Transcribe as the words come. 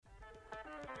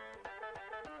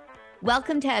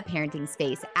Welcome to a parenting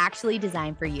space actually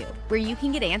designed for you, where you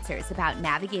can get answers about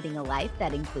navigating a life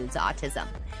that includes autism.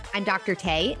 I'm Dr.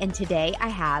 Tay, and today I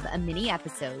have a mini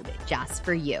episode just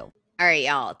for you. All right,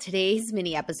 y'all. Today's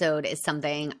mini episode is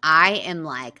something I am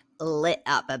lit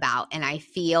up about, and I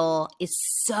feel is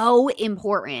so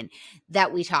important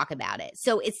that we talk about it.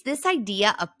 So it's this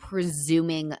idea of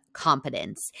presuming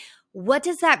competence. What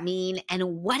does that mean,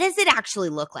 and what does it actually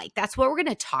look like? That's what we're going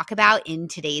to talk about in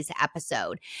today's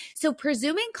episode. So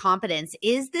presuming competence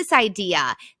is this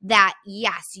idea that,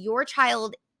 yes, your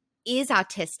child is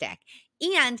autistic,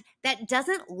 and that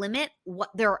doesn't limit what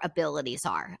their abilities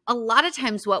are. A lot of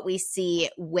times what we see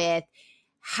with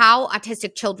how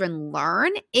autistic children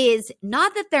learn is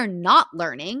not that they're not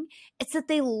learning, it's that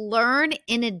they learn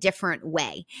in a different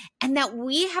way. And that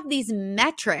we have these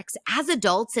metrics as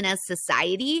adults and as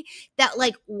society that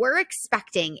we're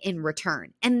expecting in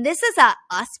return. And this is a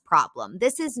us problem.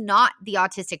 This is not the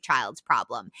autistic child's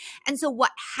problem. And so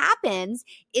what happens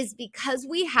is because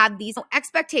we have these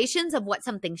expectations of what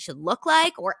something should look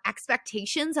like or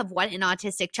expectations of what an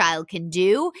autistic child can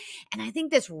do. And I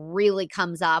think this really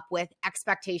comes up with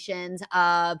expectations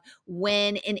of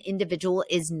when an individual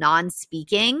is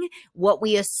non-speaking, what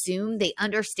we assume they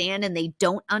understand and they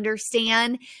don't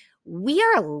understand. We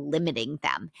are limiting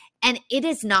them, and it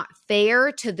is not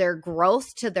fair to their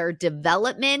growth, to their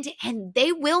development, and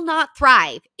they will not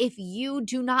thrive if you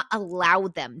do not allow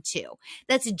them to.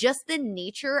 That's just the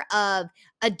nature of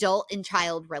adult and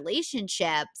child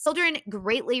relationships. Children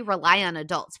greatly rely on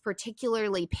adults,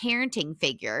 particularly parenting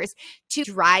figures, to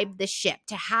drive the ship,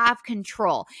 to have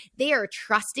control. They are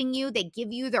trusting you. They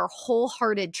give you their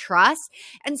wholehearted trust.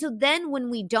 And so then when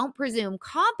we don't presume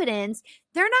competence,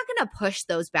 they're not going to push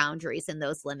those boundaries and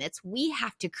those limits. We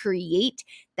have to create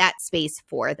that space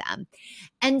for them.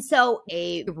 And so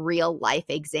a real life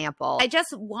example, I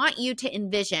just want you to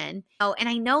envision, and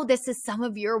I know this is some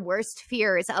of your worst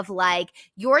fears of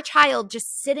your child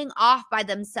just sitting off by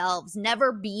themselves,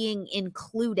 never being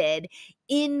included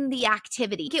in the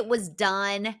activity. It was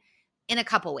done in a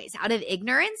couple ways, out of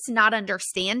ignorance, not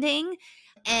understanding,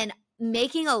 and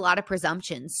making a lot of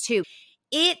presumptions too.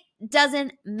 It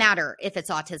doesn't matter if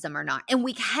it's autism or not. And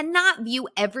we cannot view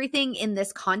everything in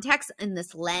this context, in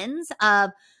this lens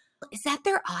of, is that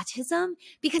their autism?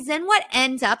 Because then what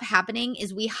ends up happening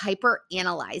is we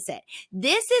hyper-analyze it.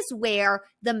 This is where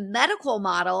the medical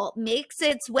model makes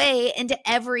its way into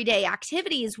everyday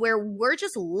activities where we're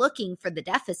just looking for the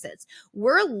deficits.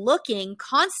 We're looking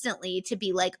constantly to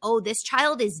be like, oh, this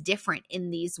child is different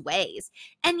in these ways.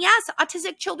 And yes,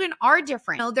 autistic children are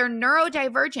different. They're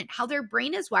neurodivergent. How their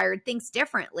brain is wired thinks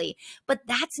differently. But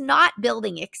that's not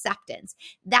building acceptance.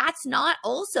 That's not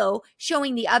also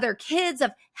showing the other kids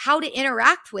of how to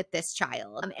interact with this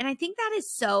child. And I think that is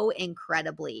so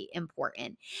incredibly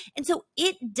important. And so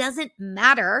it doesn't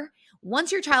matter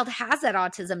once your child has that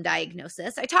autism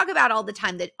diagnosis. I talk about all the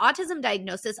time that autism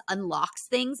diagnosis unlocks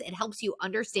things. It helps you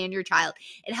understand your child.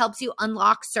 It helps you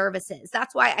unlock services.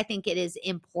 That's why I think it is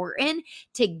important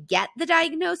to get the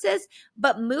diagnosis.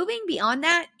 But moving beyond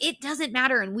that, it doesn't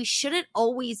matter. And we shouldn't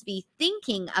always be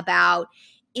thinking about,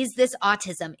 is this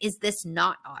autism? Is this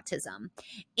not autism?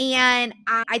 And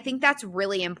I think that's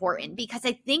really important because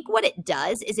I think what it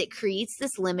does is it creates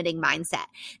this limiting mindset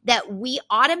that we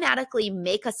automatically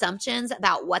make assumptions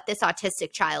about what this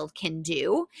autistic child can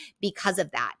do because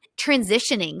of that.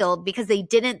 Transitioning because they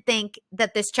didn't think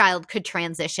that this child could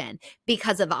transition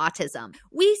because of autism.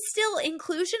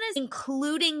 Inclusion is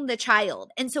including the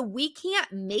child. And so we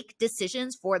can't make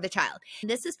decisions for the child.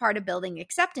 This is part of building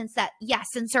acceptance that,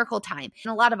 yes, in circle time,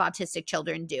 and a lot of autistic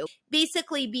children do,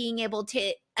 basically being able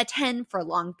to attend for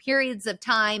long periods of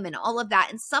time and all of that.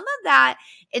 And some of that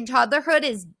in toddlerhood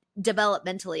is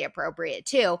developmentally appropriate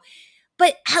too.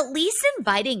 But at least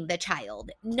inviting the child,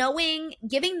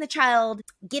 giving the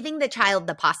child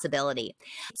the possibility.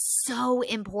 It's so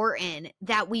important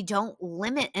that we don't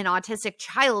limit an autistic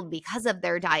child because of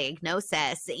their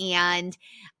diagnosis. And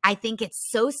I think it's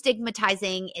so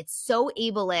stigmatizing. It's so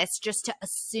ableist just to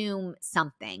assume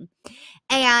something.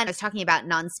 And I was talking about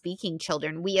non-speaking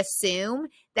children. We assume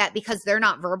that because they're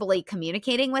not verbally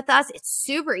communicating with us, it's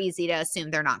super easy to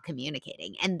assume they're not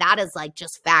communicating. And that is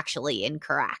just factually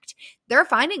incorrect. They're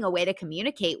finding a way to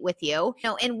communicate with you,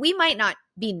 and we might not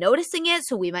be noticing it.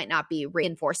 So we might not be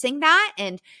reinforcing that.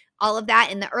 And all of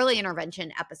that in the early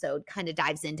intervention episode kind of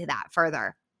dives into that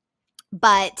further.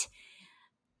 But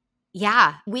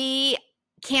yeah, we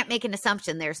can't make an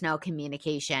assumption there's no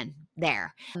communication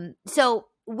there. So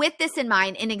with this in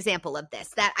mind, an example of this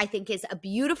that I think is a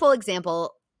beautiful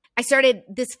example, I started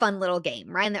this fun little game,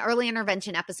 right? And the early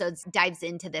intervention episodes dives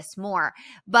into this more.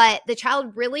 But the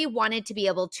child really wanted to be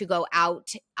able to go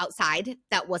outside.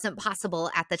 That wasn't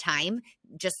possible at the time,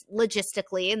 just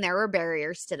logistically, and there were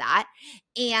barriers to that.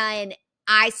 And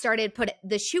I started put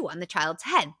the shoe on the child's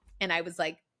head. And I was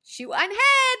like, shoe on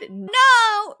head,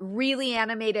 no, really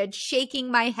animated,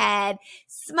 shaking my head,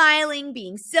 smiling,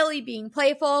 being silly, being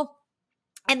playful.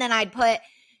 And then I'd put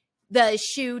the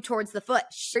shoe towards the foot,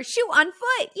 shoe on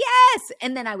foot, yes.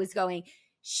 And then I was going,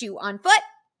 shoe on foot,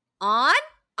 on,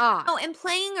 off. Oh, and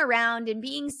playing around and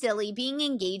being silly, being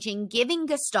engaging, giving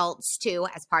gestalts too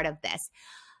as part of this.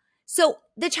 So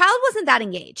the child wasn't that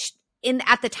engaged.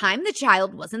 At the time, the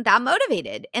child wasn't that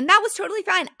motivated, and that was totally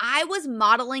fine. I was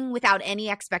modeling without any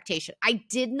expectation. I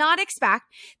did not expect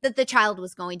that the child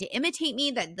was going to imitate me,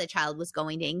 that the child was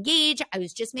going to engage. I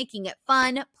was just making it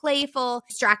fun, playful,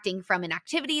 distracting from an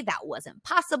activity that wasn't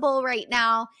possible right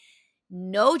now.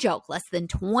 No joke, less than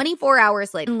 24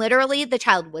 hours later, literally the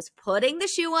child was putting the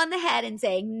shoe on the head and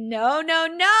saying, no, no,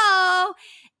 no,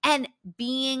 and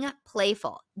being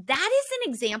playful. That is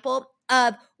an example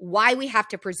of why we have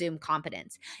to presume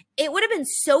competence. It would have been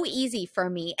so easy for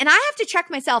me, and I have to check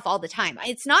myself all the time.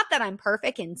 It's not that I'm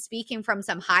perfect and speaking from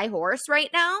some high horse right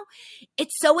now.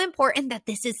 It's so important that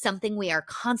this is something we are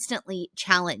constantly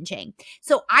challenging.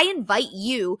 So I invite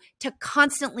you to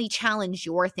constantly challenge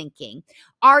your thinking.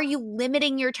 Are you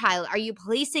limiting your child? Are you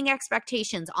placing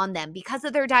expectations on them because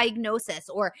of their diagnosis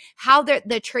or how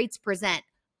the traits present?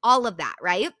 All of that,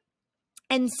 right?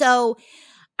 And so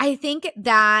I think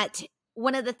that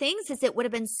one of the things is it would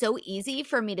have been so easy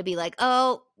for me to be like,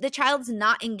 oh, the child's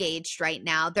not engaged right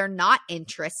now. They're not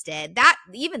interested.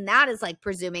 Even that is like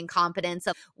presuming competence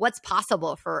of what's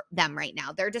possible for them right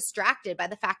now. They're distracted by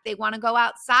the fact they want to go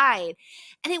outside.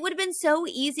 And it would have been so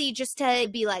easy just to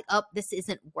be like, oh, this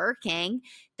isn't working.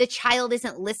 The child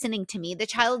isn't listening to me. The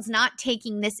child's not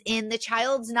taking this in. The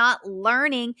child's not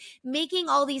learning, making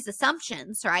all these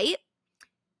assumptions, right?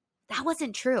 That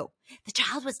wasn't true. The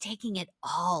child was taking it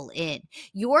all in.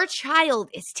 Your child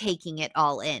is taking it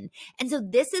all in. And so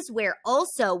this is where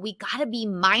also we got to be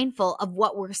mindful of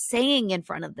what we're saying in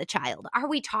front of the child. Are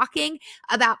we talking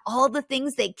about all the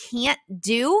things they can't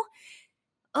do?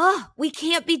 Oh, we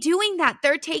can't be doing that.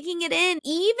 They're taking it in.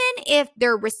 Even if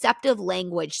their receptive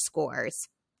language scores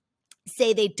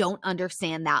say they don't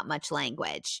understand that much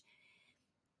language,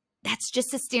 that's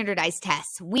just a standardized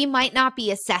test. We might not be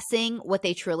assessing what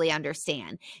they truly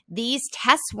understand. These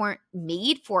tests weren't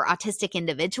made for autistic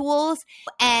individuals,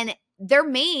 and they're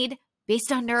made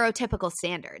based on neurotypical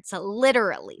standards. So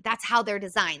literally, that's how they're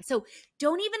designed. So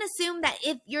don't even assume that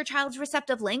if your child's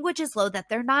receptive language is low, that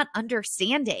they're not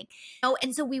understanding.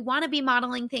 And so we want to be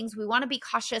modeling things. We want to be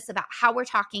cautious about how we're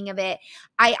talking of it.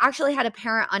 I actually had a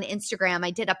parent on Instagram.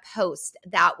 I did a post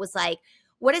that was like,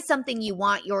 what is something you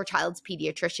want your child's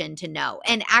pediatrician to know?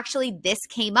 And actually this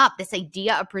came up, this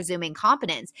idea of presuming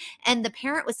competence. And the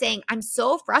parent was saying, I'm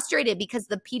so frustrated because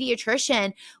the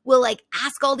pediatrician will like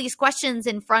ask all these questions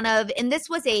in front of, and this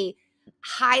was a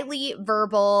highly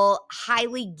verbal,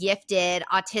 highly gifted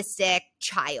autistic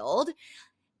child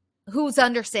who's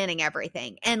understanding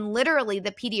everything. And literally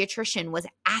the pediatrician was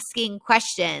asking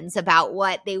questions about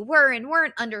what they were and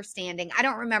weren't understanding. I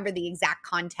don't remember the exact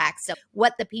context of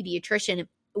what the pediatrician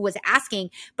was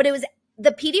asking, but it was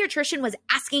the pediatrician was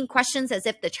asking questions as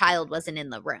if the child wasn't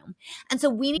in the room. And so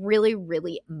we need to be really,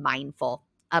 really mindful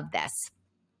of this.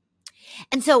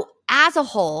 And so as a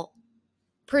whole,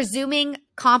 presuming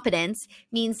competence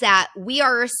means that we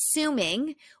are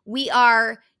assuming, we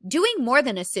are doing more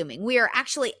than assuming. We are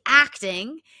actually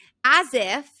acting as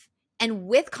if and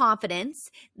with confidence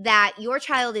that your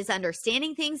child is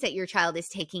understanding things, that your child is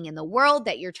taking in the world,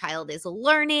 that your child is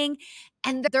learning,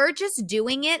 and they're just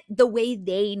doing it the way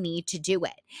they need to do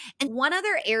it. And one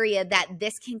other area that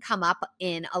this can come up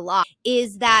in a lot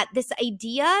is that this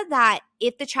idea that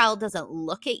if the child doesn't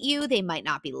look at you, they might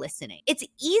not be listening. It's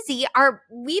easy.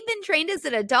 We've been trained as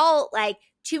an adult, like,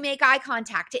 to make eye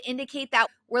contact, to indicate that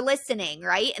we're listening,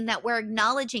 right? And that we're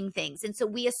acknowledging things. And so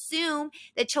we assume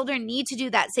that children need to do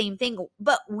that same thing,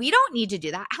 but we don't need to do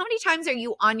that. How many times are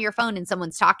you on your phone and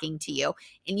someone's talking to you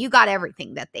and you got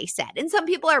everything that they said? And some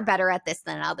people are better at this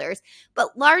than others,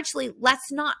 but largely,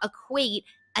 let's not equate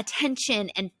attention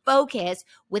and focus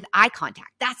with eye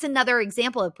contact. That's another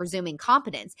example of presuming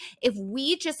competence. If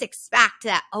we just expect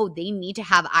that, oh, they need to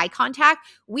have eye contact,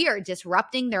 we are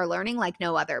disrupting their learning like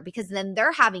no other, because then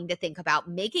they're having to think about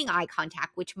making eye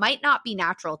contact, which might not be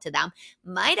natural to them,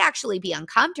 might actually be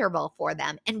uncomfortable for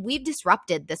them. And we've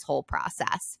disrupted this whole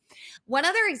process. One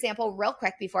other example real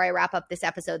quick before I wrap up this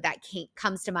episode that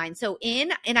comes to mind.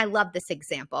 And I love this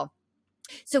example.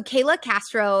 So Kayla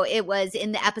Castro, it was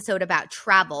in the episode about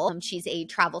travel. She's a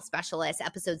travel specialist,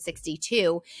 episode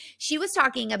 62. She was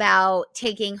talking about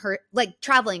taking her, like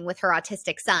traveling with her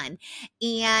autistic son.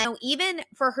 And even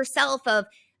for herself of,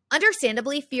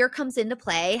 understandably, fear comes into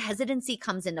play, hesitancy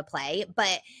comes into play,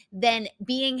 but then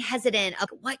being hesitant of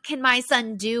what can my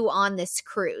son do on this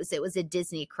cruise? It was a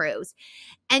Disney cruise.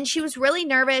 And she was really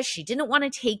nervous. She didn't want to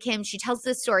take him. She tells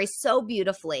this story so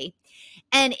beautifully.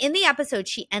 And in the episode,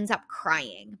 she ends up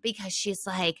crying because she's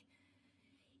like,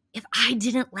 if I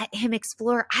didn't let him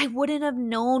explore, I wouldn't have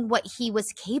known what he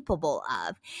was capable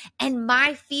of. And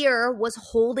my fear was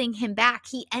holding him back.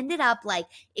 He ended up like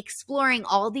exploring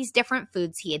all these different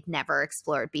foods he had never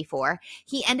explored before.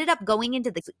 He ended up going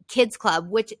into the kids club,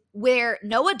 where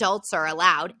no adults are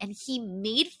allowed, and he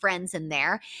made friends in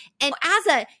there. And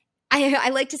I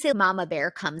like to say mama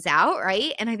bear comes out,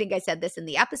 right? And I think I said this in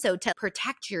the episode, to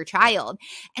protect your child.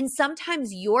 And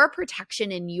sometimes your protection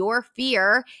and your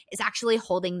fear is actually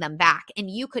holding them back.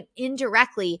 And you could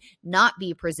indirectly not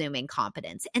be presuming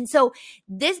competence. And so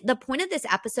the point of this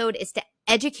episode is to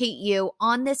educate you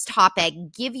on this topic,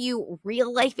 give you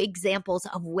real life examples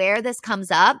of where this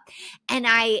comes up. And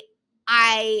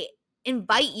I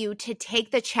invite you to take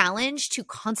the challenge to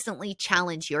constantly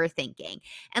challenge your thinking.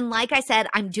 And like I said,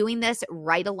 I'm doing this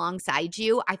right alongside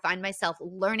you. I find myself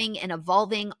learning and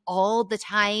evolving all the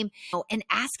time, and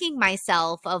asking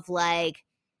myself of like,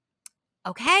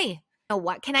 okay,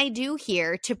 what can I do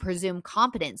here to presume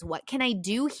competence? What can I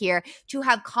do here to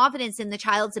have confidence in the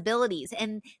child's abilities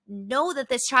and know that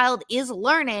this child is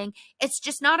learning? It's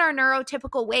just not our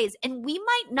neurotypical ways. And we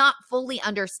might not fully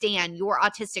understand your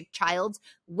autistic child's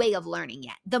way of learning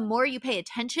yet. The more you pay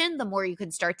attention, the more you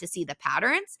can start to see the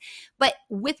patterns. But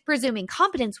with presuming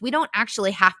competence, we don't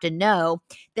actually have to know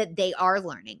that they are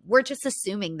learning. We're just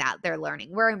assuming that they're learning.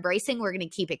 We're embracing, we're going to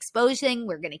keep exposing,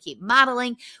 we're going to keep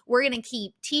modeling, we're going to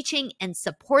keep teaching and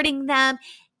supporting them.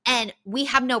 And we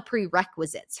have no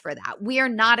prerequisites for that. We are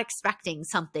not expecting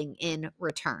something in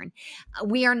return.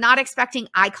 We are not expecting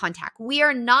eye contact. We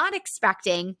are not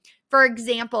expecting, for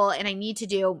example, and I need to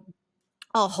do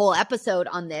a whole episode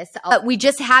on this. We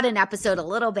just had an episode a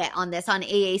little bit on this on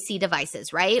AAC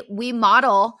devices, right? We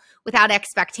model without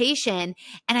expectation.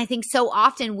 And I think so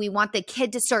often we want the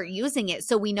kid to start using it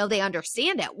so we know they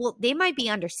understand it. Well, they might be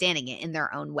understanding it in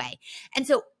their own way. And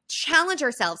so challenge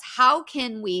ourselves. How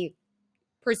can we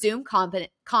presume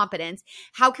competence?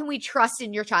 How can we trust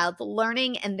in your child's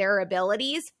learning and their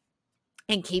abilities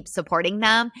and keep supporting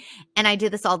them? And I do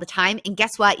this all the time. And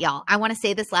guess what, y'all? I want to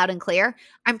say this loud and clear.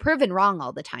 I'm proven wrong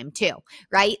all the time too,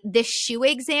 right? This shoe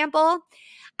example,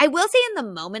 I will say in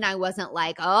the moment, I wasn't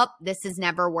like, oh, this is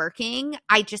never working.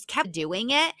 I just kept doing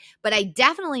it, but I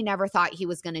definitely never thought he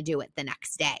was going to do it the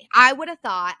next day. I would have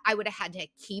thought I would have had to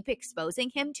keep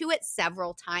exposing him to it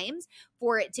several times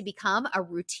for it to become a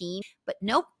routine, but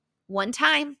nope, one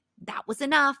time. That was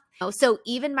enough. So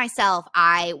even myself,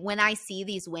 when I see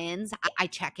these wins, I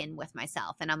check in with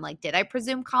myself and I'm like, did I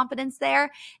presume competence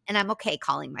there? And I'm okay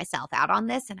calling myself out on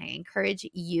this. And I encourage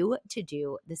you to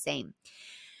do the same.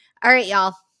 All right,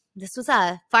 y'all. This was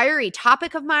a fiery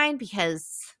topic of mine because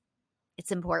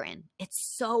it's important.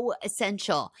 It's so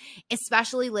essential,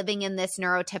 especially living in this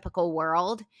neurotypical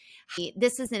world.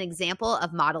 This is an example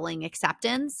of modeling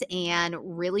acceptance and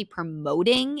really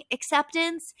promoting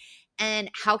acceptance.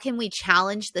 And how can we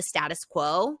challenge the status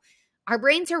quo? Our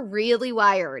brains are really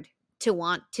wired to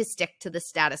want to stick to the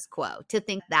status quo, to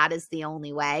think that is the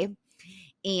only way.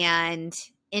 And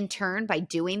in turn, by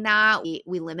doing that,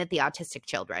 we limit the autistic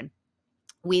children.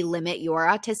 We limit your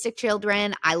autistic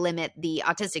children. I limit the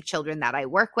autistic children that I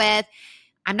work with.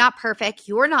 I'm not perfect.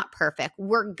 You're not perfect.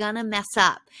 We're going to mess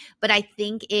up. But I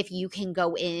think if you can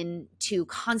go into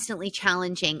constantly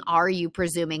challenging, are you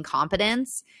presuming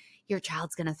competence? Your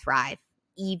child's going to thrive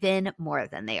even more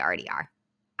than they already are.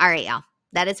 All right, y'all.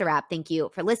 That is a wrap. Thank you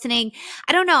for listening.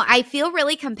 I don't know. I feel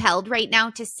really compelled right now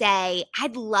to say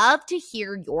I'd love to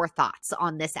hear your thoughts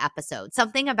on this episode.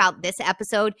 Something about this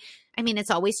episode. I mean,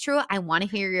 it's always true. I want to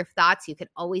hear your thoughts. You can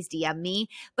always DM me.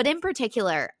 But in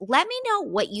particular, let me know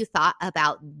what you thought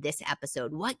about this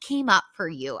episode. What came up for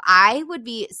you? I would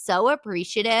be so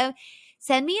appreciative.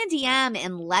 Send me a DM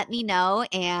and let me know.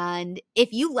 And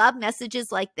if you love messages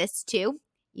like this too,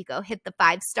 you go hit the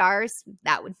 5 stars.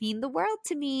 That would mean the world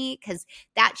to me because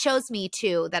that shows me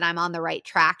too that I'm on the right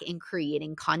track in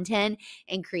creating content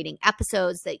and creating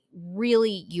episodes that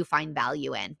really you find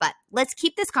value in. But let's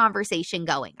keep this conversation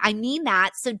going. I mean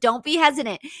that. So don't be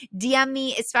hesitant. DM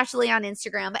me, especially on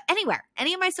Instagram, but anywhere,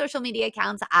 any of my social media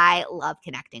accounts. I love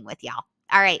connecting with y'all.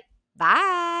 All right.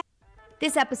 Bye.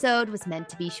 This episode was meant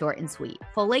to be short and sweet.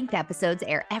 Full-length episodes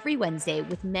air every Wednesday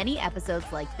with many episodes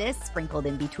like this sprinkled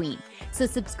in between. So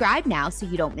subscribe now so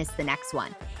you don't miss the next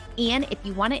one. And if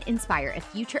you want to inspire a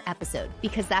future episode,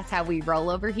 because that's how we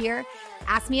roll over here,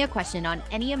 ask me a question on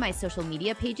any of my social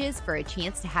media pages for a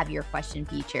chance to have your question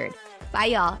featured. Bye,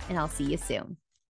 y'all, and I'll see you soon.